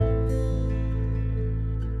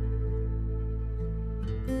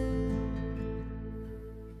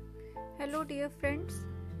Hello dear friends,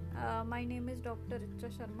 my name is Dr. Richa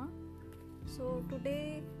Sharma. So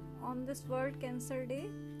today on this World Cancer Day,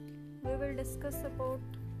 we will discuss about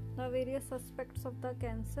the various aspects of the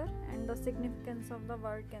cancer and the significance of the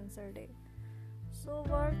World Cancer Day. So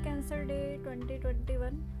World Cancer Day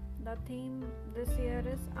 2021, the theme this year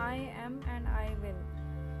is I am and I will.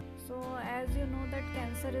 So as you know that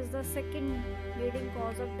cancer is the second leading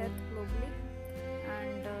cause of death globally,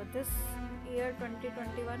 and this year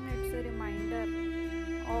 2021 it's a reminder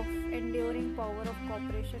of enduring power of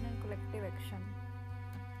cooperation and collective action.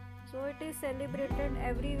 So it is celebrated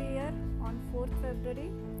every year on 4th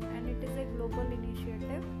February, and it is a global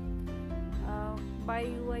initiative by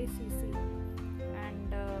UICC.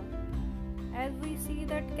 And as we see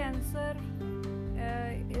that cancer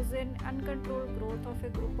is an uncontrolled growth of a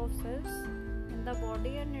group of cells in the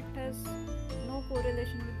body, and it has no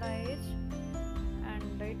correlation with the age,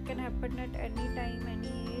 and it can happen at any time,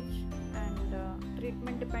 any age, and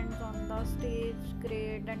treatment depends on the stage,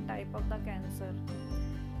 grade and type of the cancer,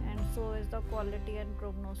 and so is the quality and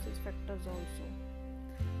prognosis factors also.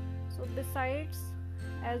 So besides,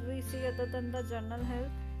 as we see, other than the general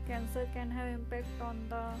health, cancer can have impact on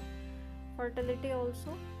the fertility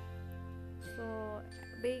also. So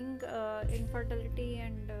being infertility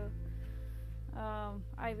and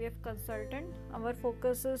IVF consultant, our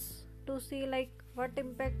focus is to see like what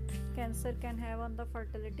impact cancer can have on the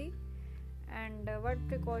fertility, and what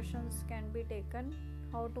precautions can be taken,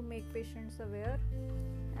 how to make patients aware,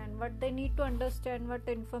 and what they need to understand, what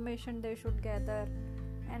information they should gather,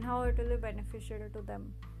 and how it will be beneficial to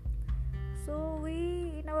them. So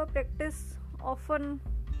we in our practice often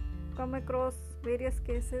come across various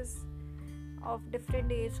cases of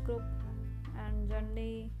different age group, and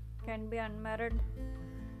generally can be unmarried,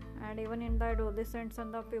 and even in the adolescents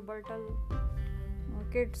and the pubertal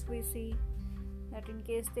kids we see that in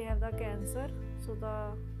case they have the cancer, so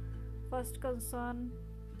the first concern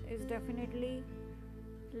is definitely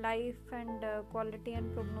life, and quality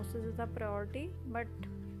and prognosis is a priority, but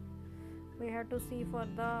we have to see for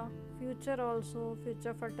the future also,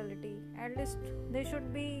 future fertility. At least they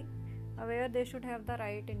should be aware, they should have the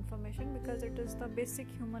right information, because it is the basic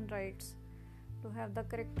human rights to have the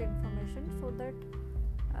correct information, so that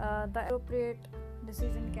the appropriate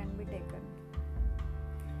decision can be taken.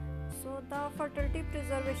 So the fertility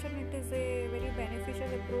preservation, it is a very beneficial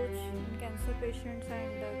approach in cancer patients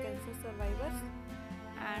and cancer survivors,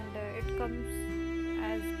 and it comes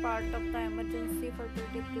as part of the emergency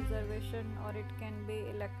fertility preservation, or it can be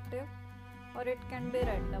elective, or it can be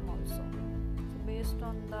random also. So based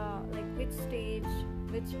on the which stage,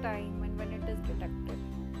 which time, and when it is detected.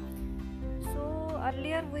 So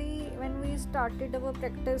earlier when we started our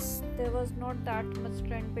practice, there was not that much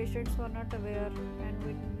trend. Patients were not aware, and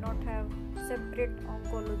we did not have separate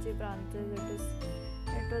oncology branches.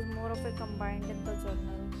 It was more of a combined in the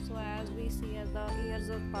journal. So as we see, as the years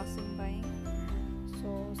are passing by,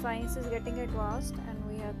 so science is getting advanced, and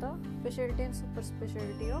we have the specialty and super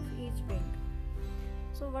specialty of each wing.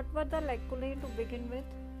 So what were the lacunae to begin with?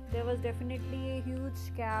 There was definitely a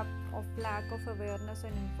huge gap of lack of awareness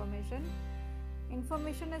and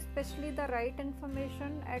information, especially the right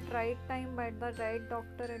information at right time by the right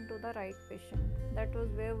doctor and to the right patient. That was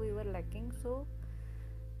where we were lacking. So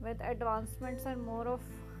with advancements and more of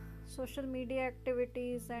social media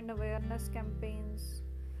activities and awareness campaigns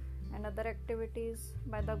and other activities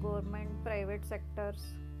by the government, private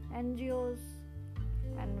sectors, NGOs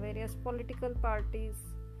and various political parties,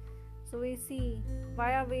 so we see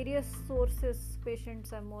via various sources patients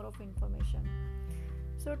have more of information.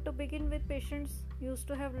 So to begin with, patients used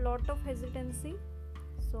to have lot of hesitancy,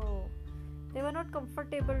 so they were not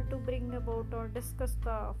comfortable to bring about or discuss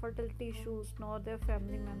the fertility issues nor their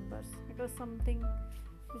family members. It was something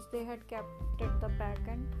which they had kept at the back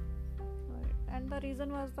end, and the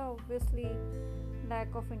reason was the obviously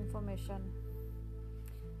lack of information,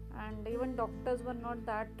 and even doctors were not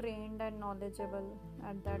that trained and knowledgeable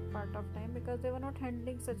at that part of time, because they were not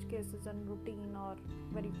handling such cases in routine or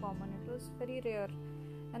very common. It was very rare,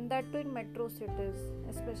 and that too in metro cities,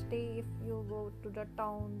 especially if you go to the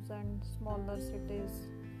towns and smaller cities,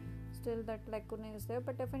 still that lacuna is there.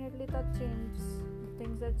 But definitely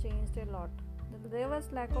things have changed a lot. There was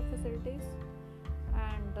lack of facilities,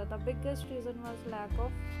 and the biggest reason was lack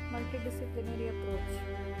of multidisciplinary approach,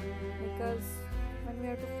 because when we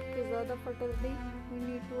have to preserve the fertility, we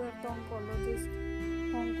need to have the oncologist,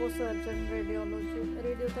 oncosurgeon,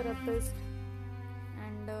 radiotherapist,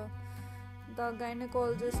 and the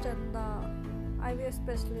gynecologist and the IVF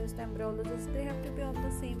specialist, embryologist. They have to be on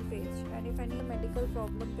the same page, and if any medical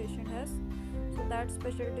problem patient has, So that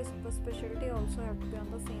specialty, super specialty also have to be on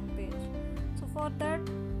the same page. So for that,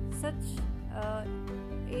 such uh,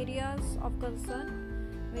 areas of concern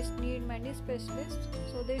which need many specialists,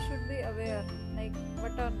 so they should be aware like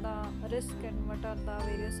what are the risks and what are the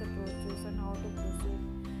various approaches and how to proceed,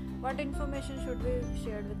 what information should be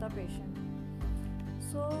shared with the patient.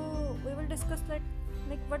 So we will discuss like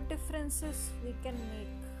what differences we can make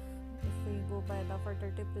if we go by the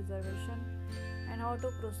fertility preservation and how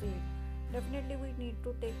to proceed. Definitely we need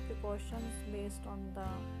to take precautions based on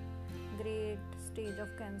the grade stage of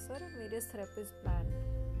cancer, various therapies planned,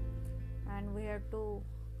 and we have to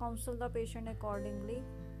counsel the patient accordingly,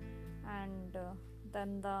 and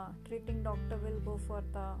then the treating doctor will go for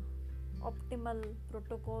the optimal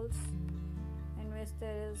protocols in which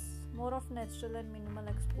there is more of natural and minimal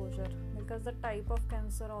exposure, because the type of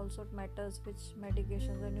cancer also matters which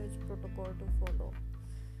medications and which protocol to follow.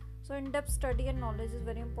 So in-depth study and knowledge is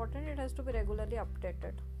very important. It has to be regularly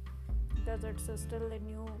updated because it's still a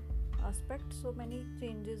new aspect, so many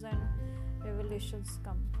changes and revelations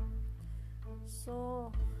come.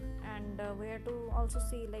 So and we have to also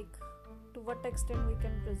see like to what extent we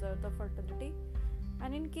can preserve the fertility,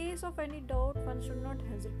 and in case of any doubt one should not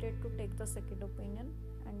hesitate to take the second opinion,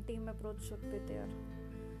 and team approach should be there.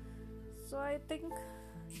 So I think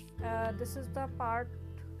this is the part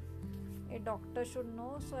a doctor should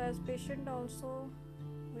know. So as patient also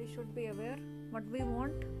we should be aware what we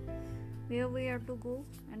want, where we have to go,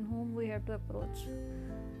 and whom we have to approach.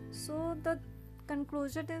 So the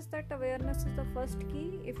conclusion is that awareness is the first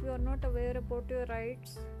key. If you are not aware about your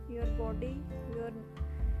rights, your body,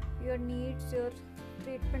 your needs, your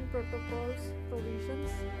treatment protocols, provisions,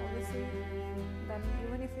 obviously then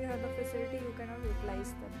even if you have the facility you cannot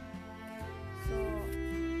utilize them. So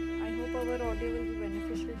I hope our audio will be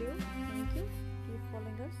beneficial to you. Thank you. Keep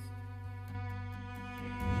following us.